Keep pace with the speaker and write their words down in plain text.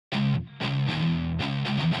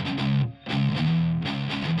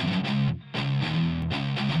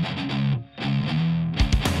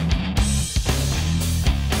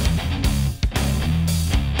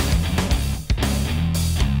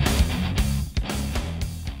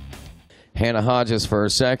Hannah Hodges for her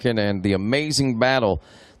second, and the amazing battle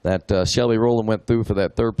that Shelby Rowland went through for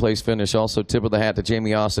that third-place finish. Also, tip of the hat to Jamie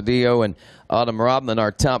Osadillo and Autumn Robin,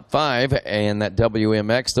 our top 5, and that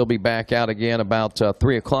WMX. They'll be back out again about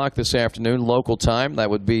 3 o'clock this afternoon, local time. That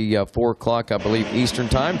would be 4 o'clock, I believe, Eastern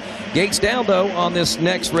time. Gates down, though, on this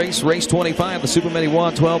next race, race 25, the Supermini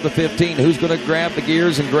 1, 12 to 15. Who's going to grab the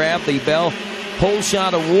gears and grab the Bell Pole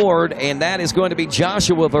Shot Award? And that is going to be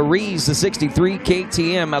Joshua Varize, the 63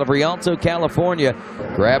 KTM out of Rialto, California,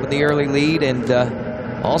 grabbing the early lead and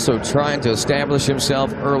also trying to establish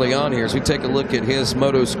himself early on here. As we take a look at his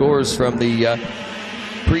moto scores from the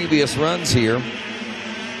previous runs here,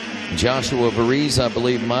 Joshua Varize, I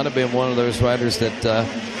believe, might have been one of those riders that,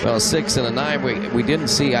 well, 6 and a 9, we didn't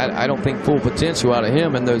see, I don't think, full potential out of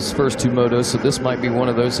him in those first 2 motos, so this might be one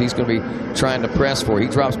of those he's going to be trying to press for. He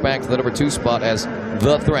drops back to the number 2 spot as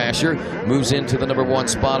the Thrasher moves into the number 1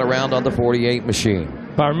 spot around on the 48 machine.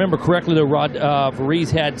 If I remember correctly, though, Rod,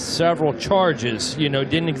 Varize had several charges. You know,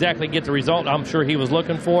 didn't exactly get the result I'm sure he was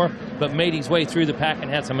looking for, but made his way through the pack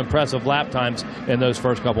and had some impressive lap times in those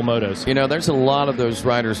first couple motos. You know, there's a lot of those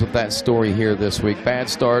riders with that story here this week. Bad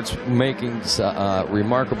starts, making a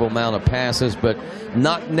remarkable amount of passes, but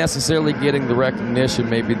not necessarily getting the recognition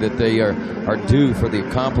maybe that they are due for the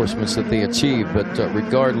accomplishments that they achieve. But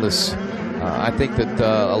regardless, I think that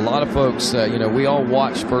a lot of folks, you know, we all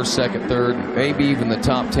watch first, second, third, maybe even the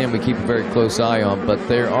top 10 we keep a very close eye on, but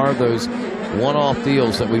there are those one-off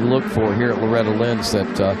deals that we look for here at Loretta Lynn's that,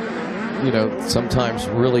 you know, sometimes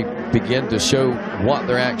really begin to show what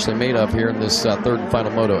they're actually made of here in this third and final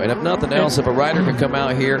moto. And if nothing else, if a rider can come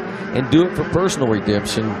out here and do it for personal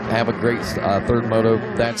redemption, have a great third moto,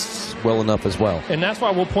 that's well enough as well. And that's why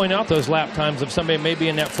we'll point out those lap times of somebody maybe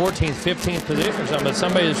in that 14th, 15th position or something, but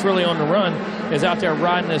somebody that's really on the run is out there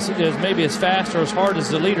riding as maybe as fast or as hard as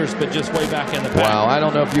the leaders, but just way back in the pack. Wow, I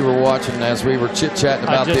don't know if you were watching as we were chit-chatting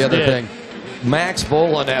about the other thing. Max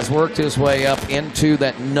Voland has worked his way up into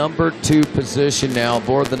that number 2 position now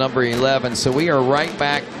aboard the number 11. So we are right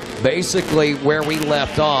back basically where we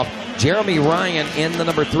left off. Jeremy Ryan in the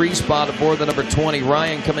number 3 spot aboard the number 20.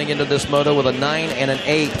 Ryan coming into this moto with a 9 and an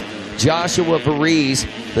 8. Joshua Varize,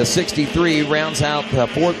 the 63, rounds out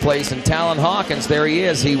 4th place. And Talon Hawkins, there he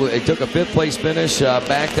is. He took a 5th place finish,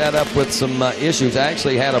 backed that up with some issues.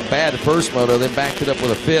 Actually had a bad first moto, then backed it up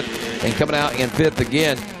with a 5th, and coming out in 5th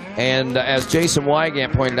again. And as Jason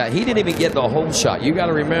Wygant pointed out, he didn't even get the whole shot. You got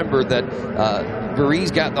to remember that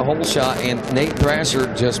Varize got the whole shot, and Nate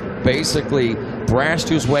Thrasher just basically thrashed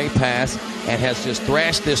his way past and has just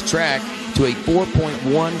thrashed this track to a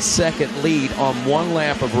 4.1 second lead on 1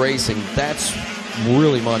 lap of racing. That's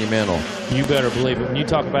really monumental. You better believe it. When you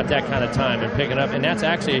talk about that kind of time and picking up, and that's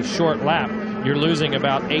actually a short lap. You're losing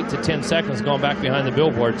about 8 to 10 seconds going back behind the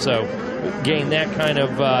billboard, so gain that kind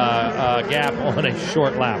of gap on a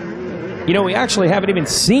short lap. You know, we actually haven't even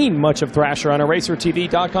seen much of Thrasher on our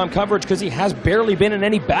RacerTV.com coverage because he has barely been in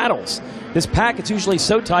any battles. This pack, it's usually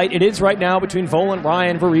so tight. It is right now between Volant,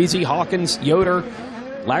 Ryan, Varize, Hawkins, Yoder,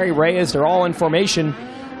 Larry Reyes. They're all in formation.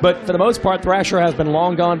 But for the most part, Thrasher has been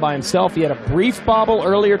long gone by himself. He had a brief bobble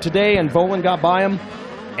earlier today, and Volant got by him.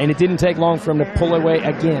 And it didn't take long for him to pull away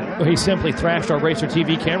again. Well, he simply thrashed our Racer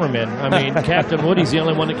TV cameraman. I mean, Captain Woody's the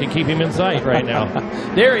only one that can keep him in sight right now.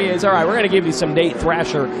 There he is. All right, we're going to give you some Nate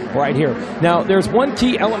Thrasher right here. Now, there's one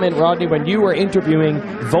key element, Rodney, when you were interviewing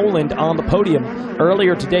Voland on the podium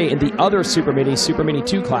earlier today in the other Supermini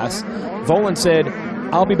 2 class. Voland said,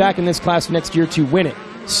 I'll be back in this class next year to win it.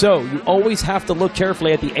 So you always have to look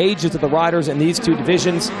carefully at the ages of the riders in these 2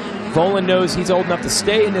 divisions. Voland knows he's old enough to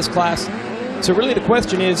stay in this class. So really the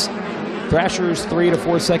question is, Thrasher's 3 to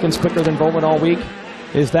 4 seconds quicker than Volant all week.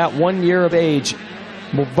 Is that 1 year of age?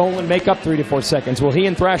 Will Volant make up 3 to 4 seconds? Will he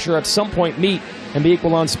and Thrasher at some point meet and be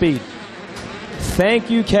equal on speed?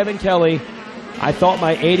 Thank you, Kevin Kelly. I thought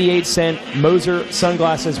my 88-cent Moser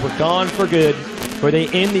sunglasses were gone for good. Were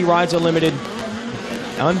they in the Rides Unlimited?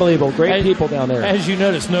 Unbelievable. Great people down there. As you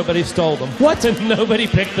noticed, nobody stole them. What? Nobody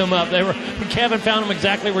picked them up. Kevin found them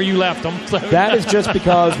exactly where you left them. So. That is just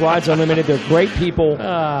because Rides Unlimited, they're great people.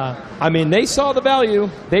 I mean, they saw the value.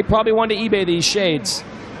 They probably wanted to eBay these shades.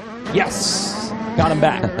 Yes. Got him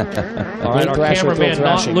back. All right, our cameraman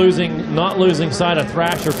not losing sight of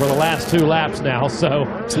Thrasher for the last 2 laps now, so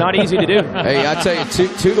it's not easy to do. Hey, I tell you,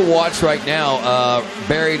 two to watch right now.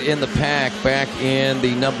 Buried in the pack, back in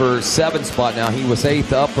the number 7 spot now. He was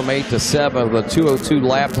 8th, up from 8 to 7 with a 2:02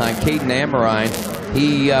 lap time. Caden Amarine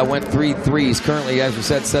He went 3-3. He's currently, as we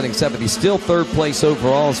said, setting 7th. He's still 3rd place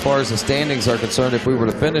overall as far as the standings are concerned if we were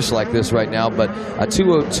to finish like this right now. But a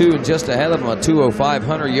 2:02 and just ahead of him, a 2:05.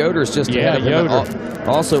 Hunter Yoder's just ahead of him,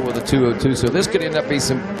 also with a 2:02. So this could end up being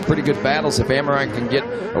some pretty good battles if Amorine can get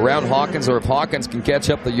around Hawkins, or if Hawkins can catch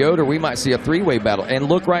up to Yoder. We might see a 3-way battle. And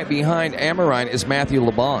look right behind Amorine is Matthew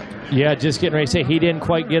LeBlanc. Yeah, just getting ready to say he didn't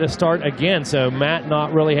quite get a start again. So Matt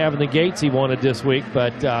not really having the gates he wanted this week,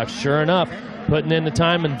 but sure enough, putting in the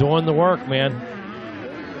time and doing the work, man.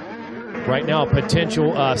 Right now,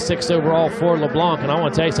 potential 6th overall for LeBlanc, and I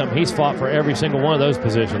want to tell you something. He's fought for every single one of those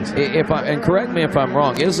positions. And correct me if I'm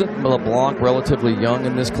wrong. Isn't LeBlanc relatively young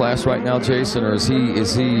in this class right now, Jason, or is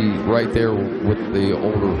he right there with the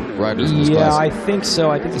older riders in this class? Yeah, I think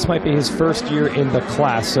so. I think this might be his first year in the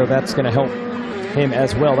class, so that's going to help him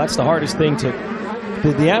as well. That's the hardest thing to.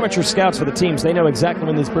 The amateur scouts for the teams, they know exactly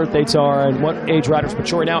when these birth dates are and what age riders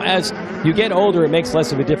mature. Now, as you get older, it makes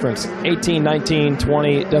less of a difference. 18, 19,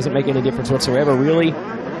 20, it doesn't make any difference whatsoever, really.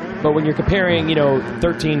 But when you're comparing,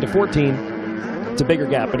 13 to 14, it's a bigger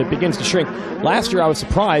gap, but it begins to shrink. Last year, I was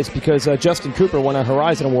surprised because Justin Cooper won a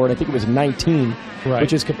Horizon Award. I think it was 19,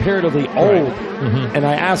 which is comparatively old. Mm-hmm. And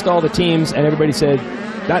I asked all the teams, and everybody said,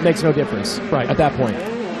 that makes no difference at that point.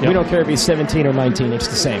 Yep. We don't care if he's 17 or 19. It's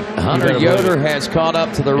the same. Hunter Yoder has caught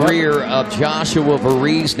up to the rear of Joshua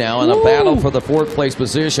Varese now in a battle for the 4th place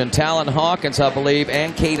position. Talon Hawkins, I believe,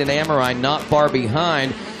 and Caden Amorine not far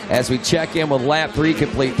behind. As we check in with lap 3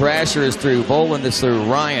 complete, Thrasher is through, Voland is through,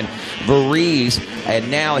 Ryan, Varese,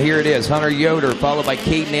 and now here it is, Hunter Yoder, followed by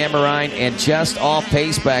Caden Amorine, and just off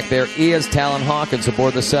pace back there is Talon Hawkins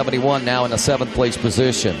aboard the 71, now in a 7th place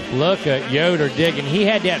position. Look at Yoder digging. He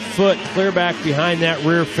had that foot clear back behind that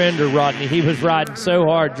rear fender, Rodney. He was riding so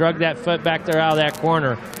hard, drug that foot back there out of that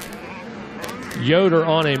corner. Yoder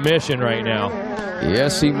on a mission right now.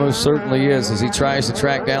 Yes, he most certainly is, as he tries to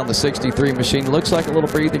track down the 63 machine. Looks like a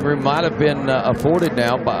little breathing room might have been afforded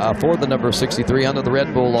now for the number 63 under the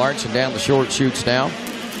Red Bull arch and down the short chutes now.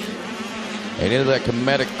 And into that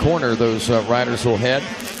Cometic corner, those riders will head.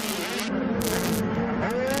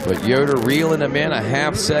 But Yoder reeling him in a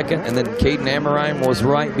half second, and then Caden Amorine was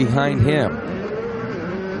right behind him.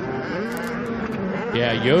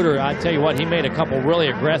 Yeah, Yoder, I tell you what, he made a couple really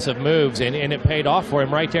aggressive moves, and it paid off for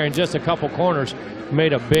him right there in just a couple corners.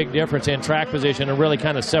 Made a big difference in track position and really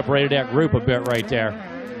kind of separated that group a bit right there.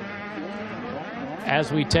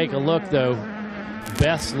 As we take a look, though,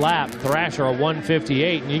 best lap, Thrasher, a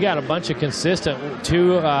 1:58, and you got a bunch of consistent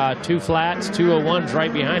two flats, 2:01s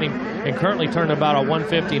right behind him, and currently turning about a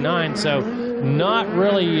 1:59, so not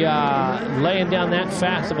really laying down that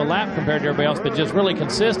fast of a lap compared to everybody else, but just really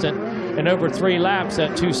consistent. And over 3 laps,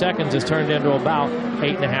 that 2 seconds has turned into about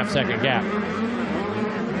 8.5 second gap.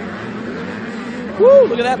 Woo,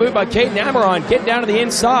 look at that move by Caden Amorine, getting down to the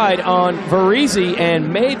inside on Varese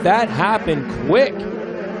and made that happen quick.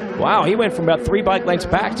 Wow, he went from about 3 bike lengths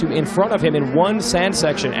back to in front of him in one sand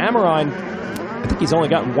section. Amorine, I think he's only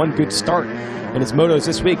gotten one good start in his motos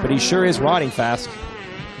this week, but he sure is riding fast.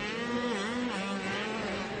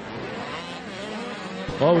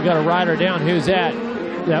 Well, we got a rider down. Who's that?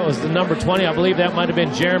 That was the number 20. I believe that might have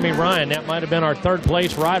been Jeremy Ryan. That might have been our 3rd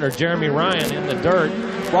place rider, Jeremy Ryan, in the dirt.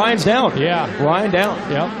 Ryan's down. Yeah. Ryan down.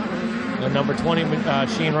 Yep. The number 20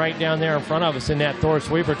 machine right down there in front of us in that Thor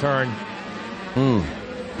sweeper turn.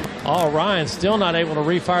 Oh, Ryan still not able to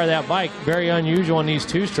refire that bike. Very unusual in these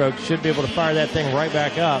 2-strokes. Should be able to fire that thing right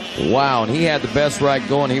back up. Wow, and he had the best ride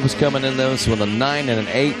going. He was coming in those with a 9 and an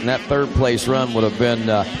 8, and that 3rd place run would have been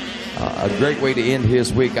a great way to end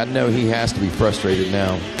his week. I know he has to be frustrated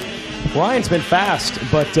now. Ryan's been fast,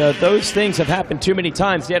 but those things have happened too many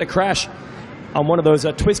times. He had a crash on one of those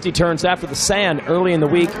twisty turns after the sand early in the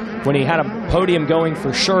week when he had a podium going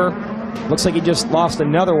for sure. Looks like he just lost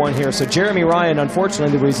another one here. So Jeremy Ryan,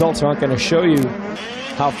 unfortunately, the results aren't going to show you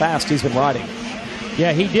how fast he's been riding.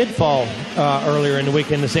 Yeah, he did fall earlier in the week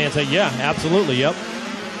in the sand. So, yeah, absolutely, yep.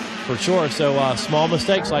 For sure. So small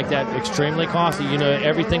mistakes like that, extremely costly. You know,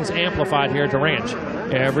 everything's amplified here at the ranch.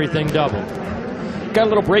 Everything doubled. Got a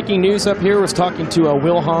little breaking news up here. I was talking to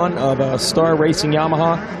Will Hahn of Star Racing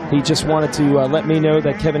Yamaha. He just wanted to let me know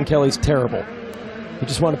that Kevin Kelly's terrible. He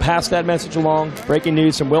just wanted to pass that message along. Breaking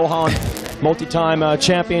news from Will Hahn, multi-time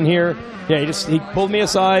champion here. Yeah, he pulled me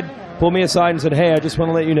aside and said, hey, I just want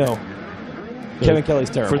to let you know. Kevin Kelly's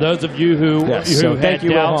terrible. For those of you who had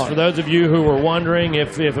doubts, for those of you who were wondering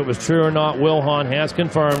if it was true or not, Will Hahn has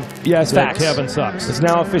confirmed that facts. Kevin sucks. It's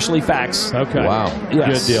now officially facts. Okay. Wow.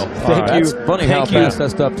 Yes. Good deal. Thank you. That's funny how fast that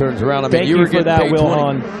stuff turns around. I mean, Thank you for that, Will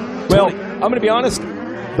Hahn. Well, 20. I'm going to be honest.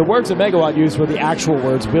 The words that Megawatt used were the actual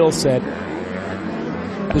words Will said.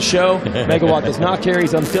 the show. Megawatt does not carry.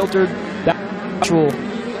 He's unfiltered. That actual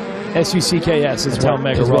SUCKS is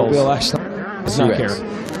what we'll actually does not carry.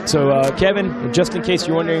 So, Kevin, just in case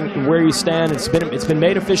you're wondering where you stand, it's been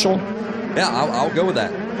made official. Yeah, I'll go with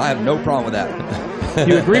that. I have no problem with that.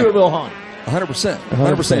 You agree with Will Hahn? 100%.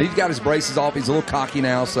 100%. He's got his braces off. He's a little cocky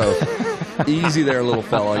now, so easy there, little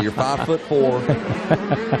fella. You're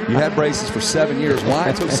 5'4". You had braces for 7 years. Why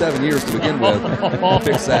it took 7 years to begin with to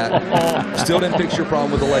fix that? Still didn't fix your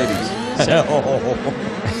problem with the ladies.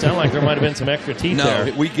 Sound like there might have been some extra teeth there.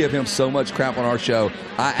 No, we give him so much crap on our show.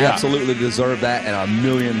 I absolutely deserve that and a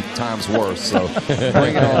million times worse. So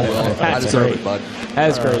bring it on, Will. I deserve it, bud.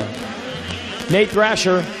 That's great. Nate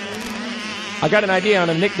Thrasher. I got an idea on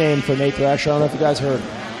a nickname for Nate Thrasher. I don't know if you guys heard.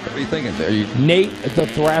 What are you thinking? Nate the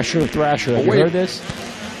Thrasher. Have you heard this?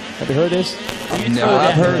 Have you heard this? No,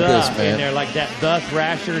 I've heard this, man. In there like that, the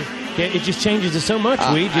Thrasher. It just changes it so much,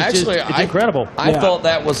 Weege. It's incredible. I thought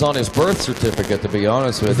that was on his birth certificate, to be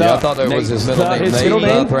honest with you. I thought that was his middle name. His middle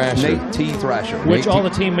name? Nate T. Thrasher. Which all the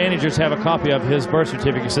team managers have a copy of his birth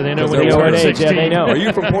certificate, so they know when they turn turn 16. Yeah, they know. Are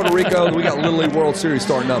you from Puerto Rico? We got Little League World Series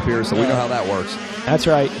starting up here, so we know how that works. That's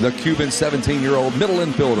right. The Cuban 17-year-old middle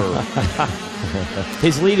infielder.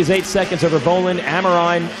 His lead is 8 seconds over Voland.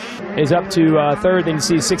 Amarine is up to third. Then you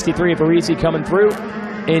see 63 of Parisi coming through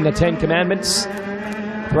in the 10 Commandments.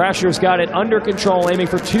 Thrasher's got it under control, aiming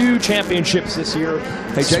for 2 championships this year.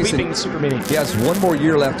 Hey, Jason, sweeping the Super Mini. He has 1 more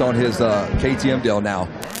year left on his KTM deal now.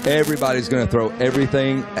 Everybody's going to throw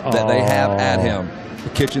everything that they have at him, the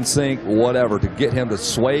kitchen sink, whatever, to get him to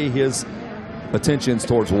sway his attentions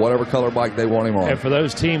towards whatever color bike they want him on. And for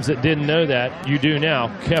those teams that didn't know that, you do now.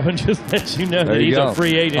 Kevin just lets you know that he's a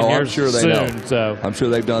free agent here I'm sure they soon. know. So. I'm sure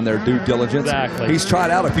they've done their due diligence. Exactly. He's tried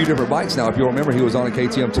out a few different bikes now. If you'll remember, he was on a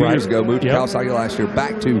KTM 2 years ago, moved to Kawasaki last year,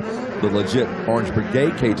 back to the legit Orange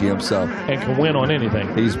Brigade KTM. So and can win on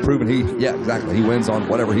anything. He's proven he wins on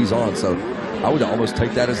whatever he's on. So I would almost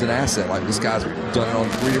take that as an asset. Like, this guy's done it on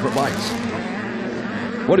 3 different bikes.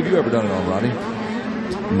 What have you ever done it on, Rodney?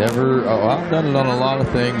 Never. Oh, I've done it on a lot of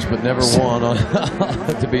things, but never one on.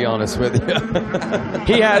 To be honest with you,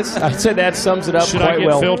 he has. I'd say that sums it up Should quite I get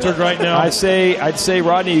well. filtered right now? I'd say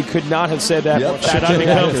Rodney, you could not have said that. Yep. Should I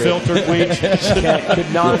become filtered, Weege?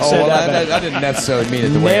 Could not have said that. I didn't necessarily mean it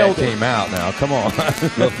the way it came out. Now, come on.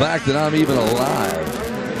 The fact that I'm even alive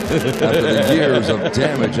after the years of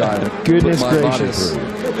damage I've put my body through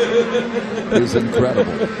is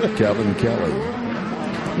incredible. Kevin Kelly.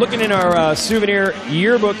 Looking in our souvenir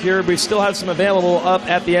yearbook here, we still have some available up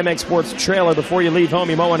at the MX Sports trailer. Before you leave home,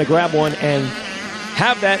 you might want to grab one and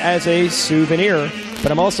have that as a souvenir. But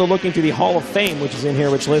I'm also looking through the Hall of Fame, which is in here,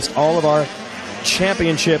 which lists all of our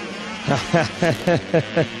championship.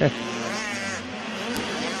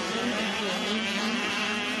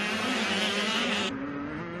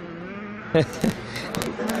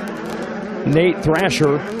 Nate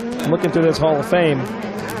Thrasher. I'm looking through this Hall of Fame.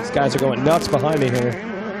 These guys are going nuts behind me here.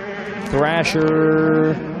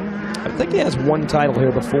 Thrasher, I think he has 1 title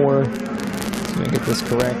here before. Let's make get this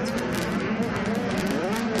correct.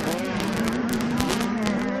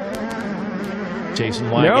 Jason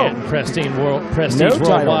Wygant and Prestige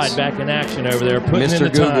Worldwide back in action over there, putting Mr. in the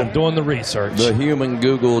Google. time, doing the research. The human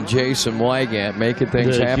Google, Jason Wygant, making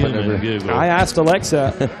things happen. I asked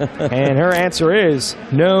Alexa, and her answer is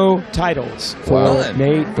no titles for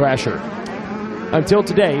Nate Thrasher. Until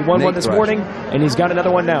today, he won one this morning, and he's got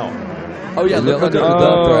another one now. Oh, yeah, look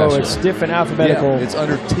under it's different alphabetical. Yeah, it's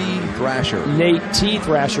under T. Thrasher. Nate T.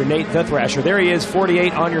 Thrasher, Nate the Thrasher. There he is,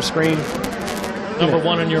 48 on your screen. Number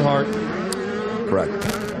 1 in your heart. Correct.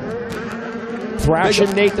 Thrashing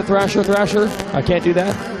Nate the Thrasher. I can't do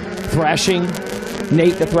that. Thrashing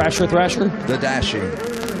Nate the Thrasher. The dashing.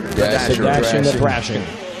 Dashing the thrashing.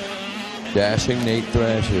 Dashing Nate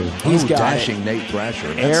Thrasher. He's got dashing Nate Thrasher.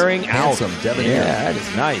 That's airing handsome, out. debonair. Yeah, that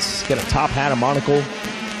is nice. He's got a top hat, a monocle.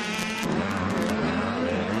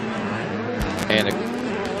 And a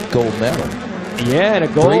gold medal. Yeah, and a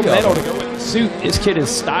gold medal to go with the suit. This kid is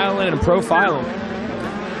styling and profiling.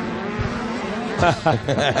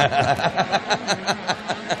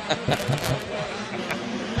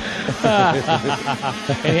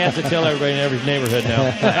 And he has to tell everybody in every neighborhood now.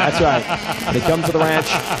 That's right. When he comes to the ranch.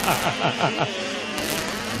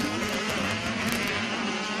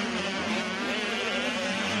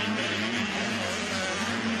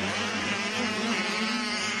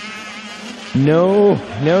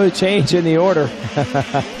 No change in the order.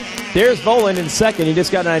 There's Voland in second. He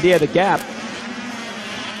just got an idea of the gap.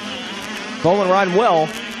 Voland riding well,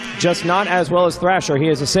 just not as well as Thrasher. He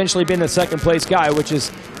has essentially been the second place guy, which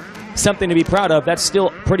is something to be proud of. That's still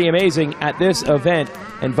pretty amazing at this event.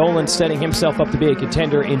 and Voland setting himself up to be a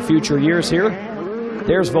contender in future years here.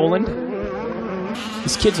 There's Voland.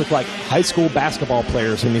 These kids look like high school basketball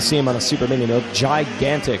players when you see them on a Super Mini. They look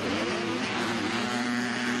gigantic.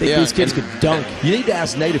 I think these kids could dunk. You need to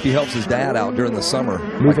ask Nate if he helps his dad out during the summer.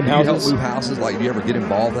 Moving Do you help houses? move houses? Like, do you ever get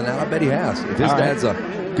involved in that? I bet he has. If his All right. dad's a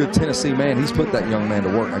good Tennessee man, he's put that young man to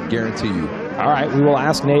work. I guarantee you. All right, we will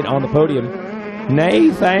ask Nate on the podium.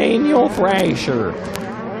 Nathaniel Thrasher.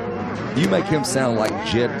 You make him sound like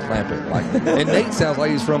Jed Clampett. And Nate sounds like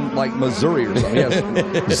he's from, like, Missouri or something. He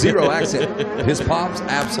has zero accent. His pops,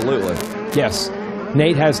 absolutely. Yes.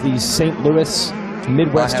 Nate has the St. Louis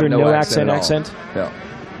Midwestern I have no accent. accent. Yeah.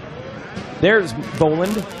 There's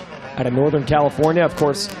Voland out of Northern California, of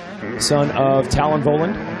course, son of Talon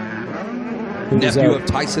Voland. Nephew of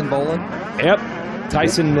Tyson Voland. Yep.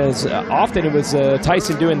 Tyson is often it was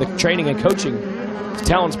Tyson doing the training and coaching.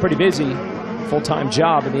 Talon's pretty busy, full-time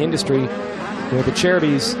job in the industry with the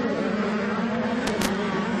Cherubies.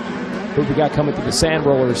 Who we got coming through the sand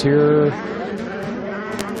rollers here?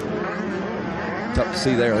 Tough to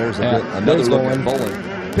see there. There's another look at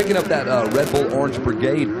Voland. Picking up that Red Bull Orange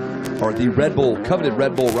Brigade, or the Red Bull, coveted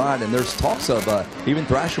Red Bull ride, and there's talks of even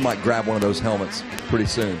Thrasher might grab one of those helmets pretty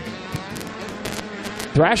soon.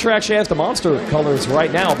 Thrasher actually has the monster colors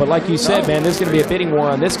right now, but like you said, man, there's going to be a bidding war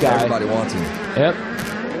on this guy. Everybody wants him. Yep.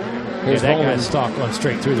 Here's that Voland. guy's stock going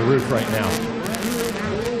straight through the roof right now.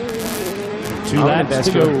 2 laps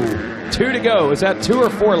to go. 2 to go. Is that 2 or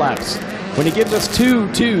 4 laps? When he gives us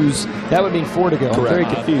 2 twos, that would mean 4 to go. I'm very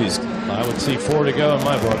confused. I would see 4 to go in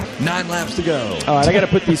my book. 9 laps to go. All right, I got to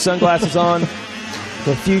put these sunglasses on.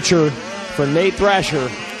 The future for Nate Thrasher.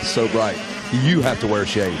 So bright. You have to wear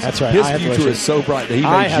shades. That's right. His I have to wear future shades. is so bright that he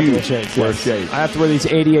I makes have you to wear shades. wear Yes. shades. I have to wear these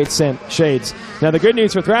 88-cent shades. Now, the good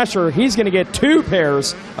news for Thrasher, he's going to get 2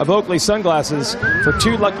 pairs of Oakley sunglasses for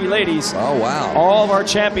 2 lucky ladies. Oh, wow. All of our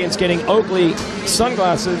champions getting Oakley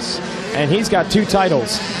sunglasses, and he's got 2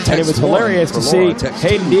 titles. And it was hilarious to see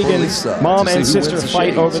Hayden Deegan's mom and sister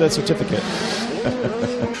fight over the certificate.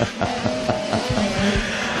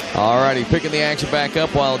 All righty, picking the action back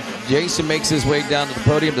up while Jason makes his way down to the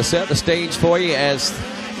podium to set the stage for you as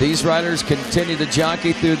these riders continue to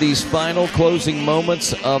jockey through these final closing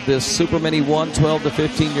moments of this Super Mini 1 12 to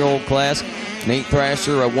 15-year-old class. Nate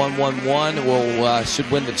Thrasher, a 111,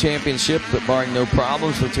 should win the championship, but barring no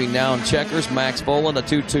problems between now and checkers. Max Voland, a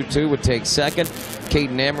 222, would take second.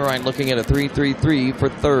 Caden Amrine looking at a 333 for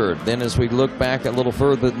third. Then as we look back a little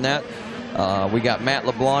further than that, we got Matt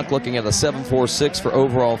LeBlanc looking at a 746 for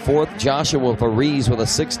overall fourth. Joshua Varese with a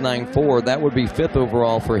 694. That would be fifth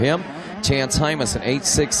overall for him. Chance Hymas, an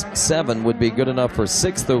 867, would be good enough for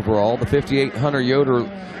sixth overall. The 58 Hunter Yoder,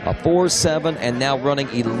 a 4.7, and now running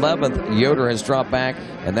 11th. Yoder has dropped back,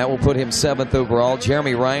 and that will put him seventh overall.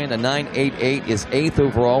 Jeremy Ryan, a 9.88, is eighth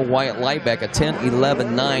overall. Wyatt Lightback, a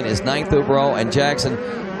 10.11.9, is ninth overall. And Jackson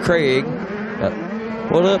Craig,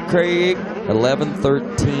 what up, Craig?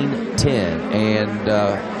 11.13.10,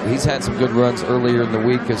 and he's had some good runs earlier in the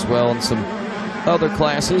week as well in some other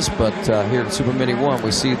classes, but here at Super Mini 1 we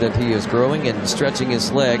see that he is growing and stretching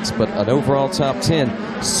his legs, but an overall top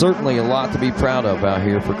 10, certainly a lot to be proud of out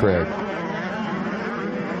here for Craig.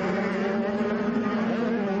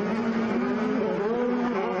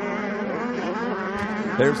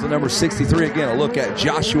 There's the number 63 again. A look at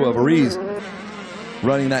Joshua Varese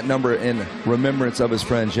running that number in remembrance of his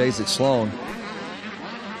friend Jason Sloan.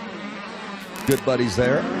 Good buddies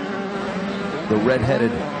there. The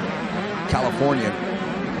red-headed Californian.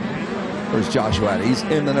 Where's Joshua at? He's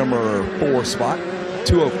in the number 4 spot.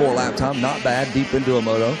 2:04 lap time. Not bad. Deep into a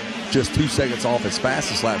moto. Just 2 seconds off his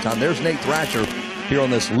fastest lap time. There's Nate Thrasher here on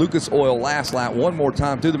this Lucas Oil last lap. One more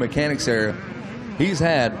time through the mechanics area. He's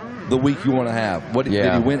had the week you want to have.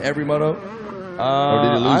 Did he win every moto? Or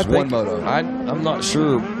did he lose one moto? I'm not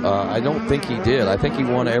sure. I don't think he did. I think he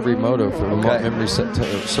won every moto for memory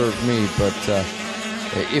served me. But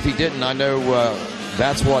if he didn't, I know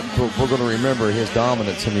that's what we're going to remember, his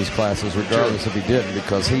dominance in these classes, regardless if he didn't,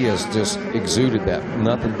 because he has just exuded that.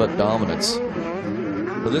 Nothing but dominance.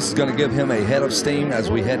 But this is going to give him a head of steam as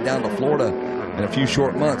we head down to Florida in a few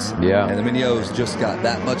short months. Yeah. And the Minios just got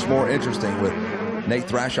that much more interesting with Nate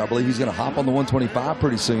Thrasher. I believe he's going to hop on the 125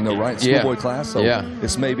 pretty soon, though, right? Schoolboy class. So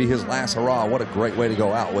this may be his last hurrah. What a great way to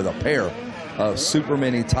go out with a pair of Super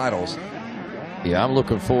Mini titles. Yeah, I'm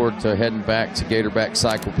looking forward to heading back to Gatorback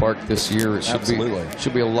Cycle Park this year. It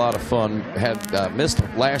should be a lot of fun. Had missed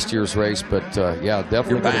last year's race, but yeah,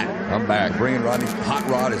 definitely. You're back. I'm back. Bringing Rodney. Hot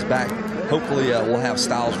Rod is back. Hopefully we'll have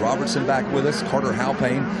Styles Robertson back with us. Carter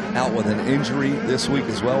Halpane out with an injury this week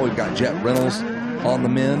as well. We've got Jet Reynolds on the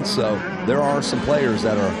men. So there are some players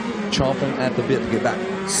that are chomping at the bit to get back.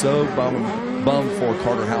 so bummed for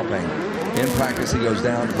Carter Halpane. In practice, he goes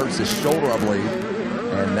down, hurts his shoulder, I believe,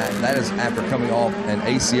 and that is after coming off an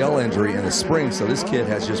ACL injury in the spring. So this kid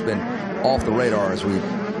has just been off the radar as we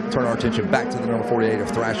turn our attention back to the number 48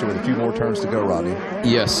 of Thrasher with a few more turns to go, Rodney.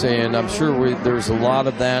 Yes, and I'm sure there's a lot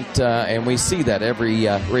of that, and we see that every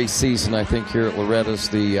race season, I think, here at Loretta's.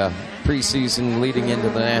 The preseason leading into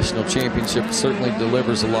the national championship certainly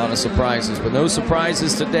delivers a lot of surprises, but no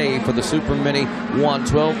surprises today for the Super Mini 1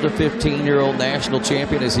 12 to 15-year-old national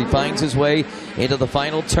champion as he finds his way into the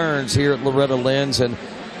final turns here at Loretta Lynn's and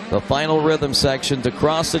the final rhythm section to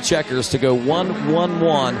cross the checkers to go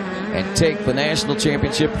 1-1-1 and take the national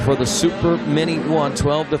championship for the Super Mini 1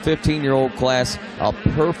 12 to 15-year-old class. A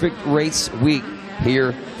perfect race week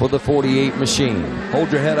here for the 48 machine.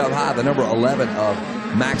 Hold your head up high. The number 11 of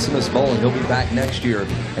Maximus Voland, he'll be back next year,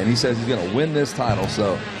 and he says he's going to win this title,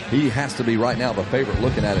 so he has to be right now the favorite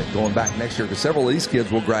looking at it going back next year, because several of these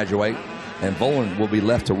kids will graduate, and Voland will be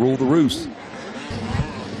left to rule the roost.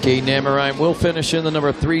 Caden Amorine will finish in the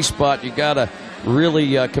number 3 spot. You got to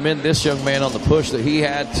really commend this young man on the push that he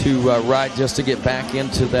had to ride just to get back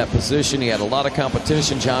into that position. He had a lot of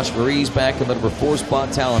competition. Josh Varese back in the number 4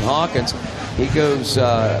 spot. Talon Hawkins, he goes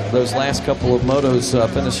those last couple of motos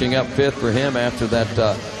finishing up 5th for him after that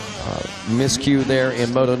miscue there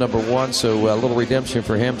in moto number 1. So a little redemption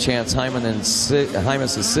for him. Chance Hyman is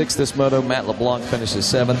 6th this moto. Matt LeBlanc finishes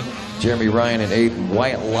 7th. Jeremy Ryan in 8th.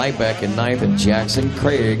 Wyatt Liebeck in 9th. And Jackson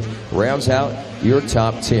Craig rounds out your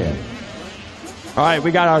top 10. All right,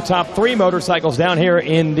 we got our top 3 motorcycles down here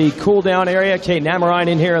in the cool-down area. Caden Amorine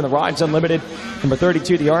in here in the Rides Unlimited. Number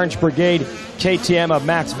 32, the Orange Brigade KTM of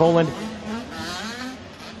Max Voland.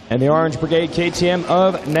 And the Orange Brigade KTM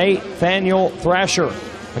of Nathaniel Thrasher.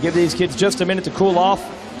 I'll give these kids just a minute to cool off.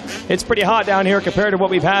 It's pretty hot down here compared to what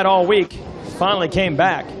we've had all week. Finally came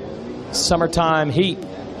back. Summertime heat.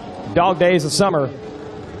 Dog days of summer.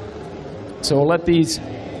 So we'll let these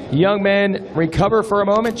young men recover for a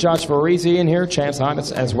moment. Josh Varese in here, Chance Hyman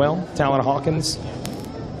as well, Talon Hawkins.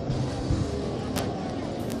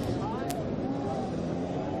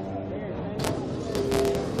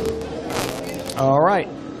 All right,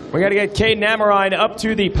 we got to get Caden Amorine up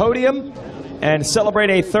to the podium and celebrate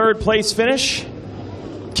a 3rd place finish.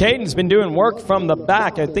 Caden's been doing work from the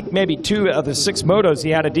back. I think maybe 2 of the 6 motos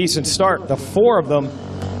he had a decent start. The 4 of them,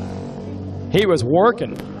 he was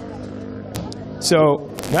working. So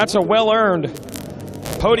that's a well-earned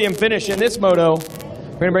podium finish in this moto.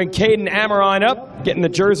 We're going to bring Caden Amorine up, getting the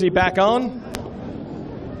jersey back on.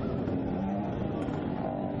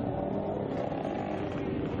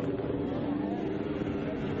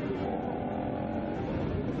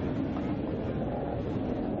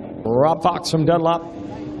 Rob Fox from Dunlop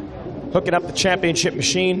hooking up the championship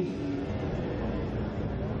machine.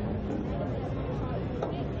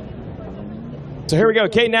 So here we go,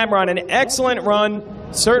 Caden Amorine, an excellent run,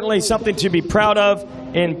 certainly something to be proud of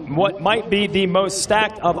in what might be the most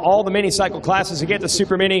stacked of all the mini-cycle classes to get the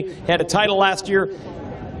Super Mini. He had a title last year,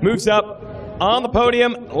 moves up on the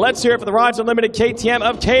podium. Let's hear it for the Rides Unlimited KTM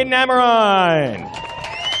of Caden Amorine.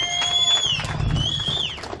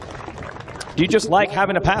 Do you just like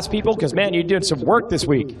having to pass people? Because, man, you're doing some work this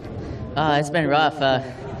week. It's been rough. I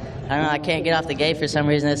don't know, I can't get off the gate for some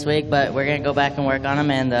reason this week, but we're going to go back and work on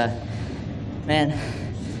them. And, man,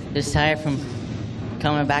 just tired from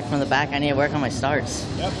coming back from the back. I need to work on my starts.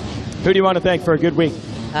 Yep. Who do you want to thank for a good week?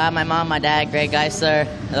 My mom, my dad, Greg Geisler,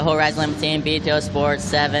 the whole Rides Unlimited team, BTO Sports,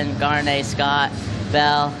 Seven, Garnet, Scott,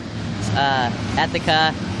 Bell,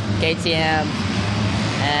 Ethica, KTM,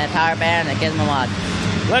 and Power Band, and Gizmo Mod.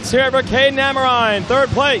 Let's hear it for Caden Amorine, 3rd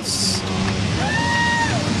place.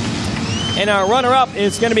 And our runner-up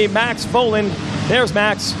is going to be Max Voland. There's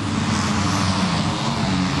Max.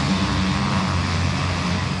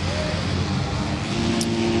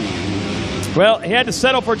 Well, he had to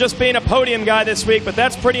settle for just being a podium guy this week, but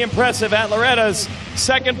that's pretty impressive at Loretta's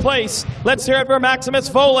 2nd place. Let's hear it for Maximus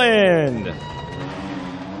Voland.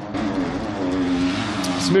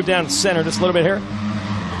 Let's move down to center just a little bit here.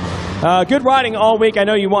 Good riding all week. I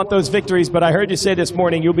know you want those victories, but I heard you say this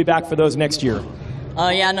morning you'll be back for those next year.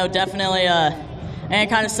 Yeah, no, definitely. And it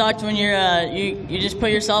kind of sucked when you're you just put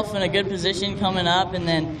yourself in a good position coming up, and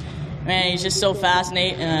then, man, he's just so fast,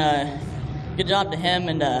 Nate, and good job to him.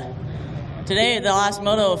 And today, the last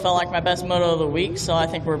moto felt like my best moto of the week, so I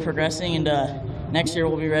think we're progressing, and next year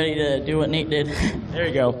we'll be ready to do what Nate did. There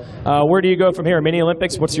you go. Where do you go from here? Mini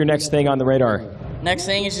Olympics? What's your next thing on the radar? Next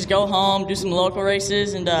thing is just go home, do some local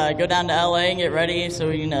races, and go down to LA and get ready so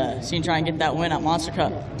we can try and get that win at Monster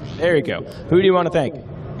Cup. There you go. Who do you want to thank?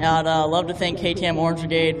 I'd love to thank KTM Orange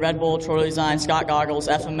Brigade, Red Bull, Troy Design, Scott Goggles,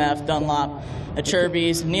 FMF, Dunlop,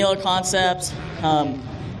 Achirby's, Nilo Concepts,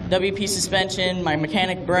 WP Suspension, my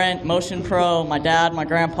mechanic Brent, Motion Pro, my dad, my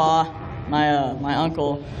grandpa, my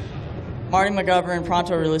uncle, Marty McGovern,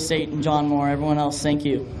 Pronto Real Estate, and John Moore. Everyone else, thank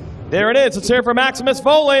you. There it is. Let's hear it for Maximus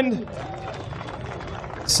Voland.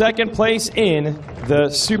 Second place in the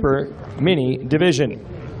Super Mini division.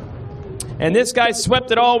 And this guy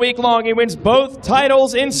swept it all week long. He wins both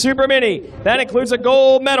titles in Super Mini. That includes a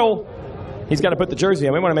gold medal. He's got to put the jersey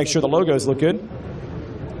on. We want to make sure the logos look good.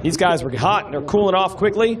 These guys were hot and they're cooling off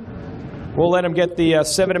quickly. We'll let him get the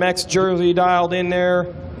 7MX jersey dialed in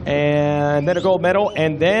there. And then a gold medal.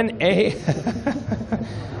 And then a...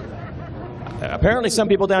 Apparently some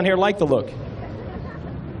people down here like the look.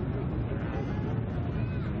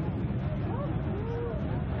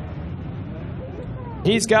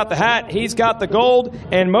 He's got the hat, he's got the gold,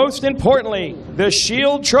 and most importantly, the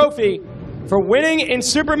Shield Trophy for winning in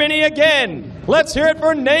Super Mini again. Let's hear it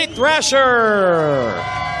for Nate Thrasher.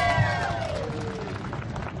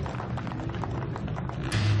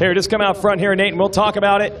 Here, just come out front here, Nate, and we'll talk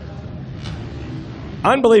about it.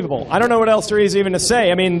 Unbelievable. I don't know what else there is even to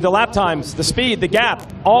say. I mean, the lap times, the speed, the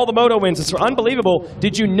gap, all the moto wins. It's unbelievable.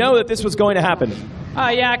 Did you know that this was going to happen?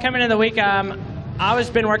 Yeah, coming into the week, I was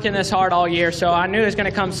been working this hard all year, so I knew it was going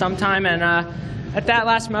to come sometime. And at that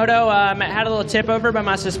last moto, I had a little tip over, but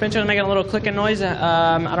my suspension was making a little clicking noise.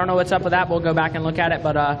 I don't know what's up with that. We'll go back and look at it.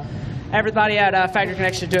 But everybody at Factory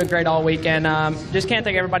Connection is doing great all week, and just can't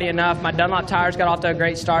thank everybody enough. My Dunlop tires got off to a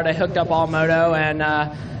great start. I hooked up all moto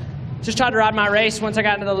and just tried to ride my race once I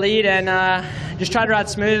got into the lead, and just tried to ride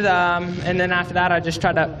smooth. And then after that, I just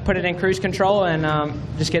tried to put it in cruise control and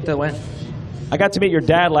just get the win. I got to meet your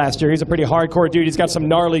dad last year. He's a pretty hardcore dude. He's got some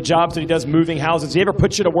gnarly jobs that he does moving houses. Does he ever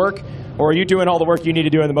put you to work, or are you doing all the work you need to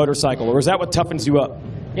do on the motorcycle, or is that what toughens you up?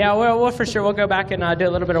 Yeah, we'll for sure. We'll go back and do a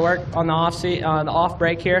little bit of work on the off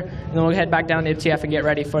break here, and then we'll head back down to FTF and get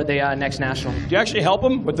ready for the next national. Do you actually help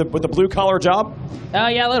him with the blue collar job?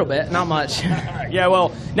 Yeah, a little bit, not much. Yeah,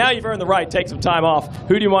 well, now you've earned the right. Take some time off.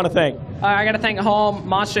 Who do you want to thank? I got to thank Home,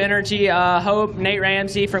 Monster Energy, Hope, Nate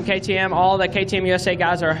Ramsey from KTM. All the KTM USA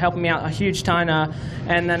guys are helping me out a huge ton.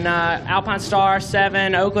 And then Alpine Star,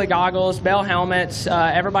 7, Oakley Goggles, Bell Helmets,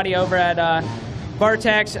 everybody over at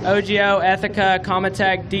Vortex, OGO, Ethica,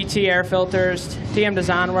 Comatech, DT Air Filters, TM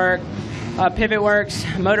Design Work, Pivot Works,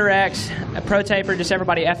 Motor X, Pro Taper, just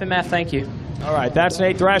everybody. FMF, thank you. All right, that's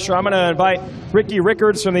Nate Thrasher. I'm going to invite Ricky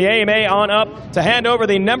Rickards from the AMA on up to hand over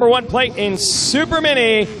the #1 plate in Super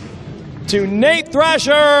Mini to Nate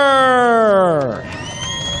Thrasher.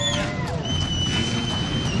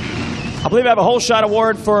 I believe I have a whole shot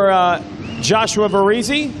award for Joshua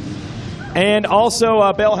Varese, and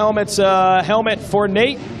also Bell Helmet's helmet for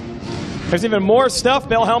Nate. There's even more stuff.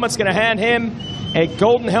 Bell Helmet's going to hand him a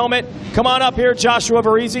golden helmet. Come on up here, Joshua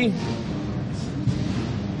Varese.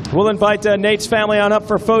 We'll invite Nate's family on up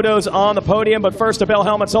for photos on the podium, but first a Bell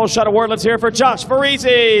Helmet's whole shot award. Let's hear it for Josh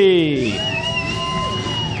Varese.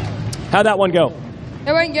 How'd that one go?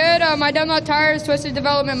 It went good. My Dunlop tires, twisted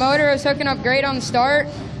development motor, was hooking up great on the start.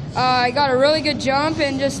 I got a really good jump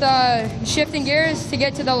and just shifting gears to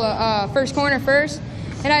get to the first corner first.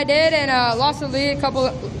 And I did, and lost the lead a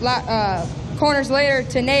couple corners later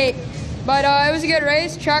to Nate. But it was a good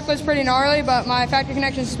race. Track was pretty gnarly, but my Factory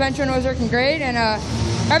Connection suspension was working great, and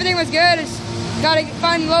everything was good. Just got to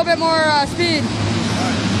find a little bit more speed.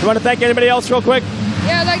 You want to thank anybody else real quick?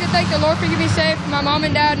 Yeah, I'd like to thank the Lord for keeping me safe, my mom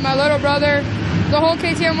and dad, my little brother, the whole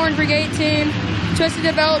KTM Orange Brigade team, Twisted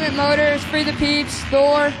Development Motors, Free the Peeps,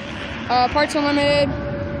 Thor, Parts Unlimited,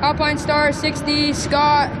 Alpine Star, 6D,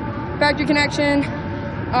 Scott, Factory Connection,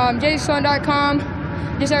 JSLun.com,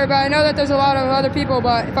 just everybody. I know that there's a lot of other people,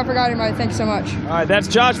 but if I forgot anybody, thank you so much. All right, that's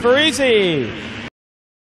Josh Varese.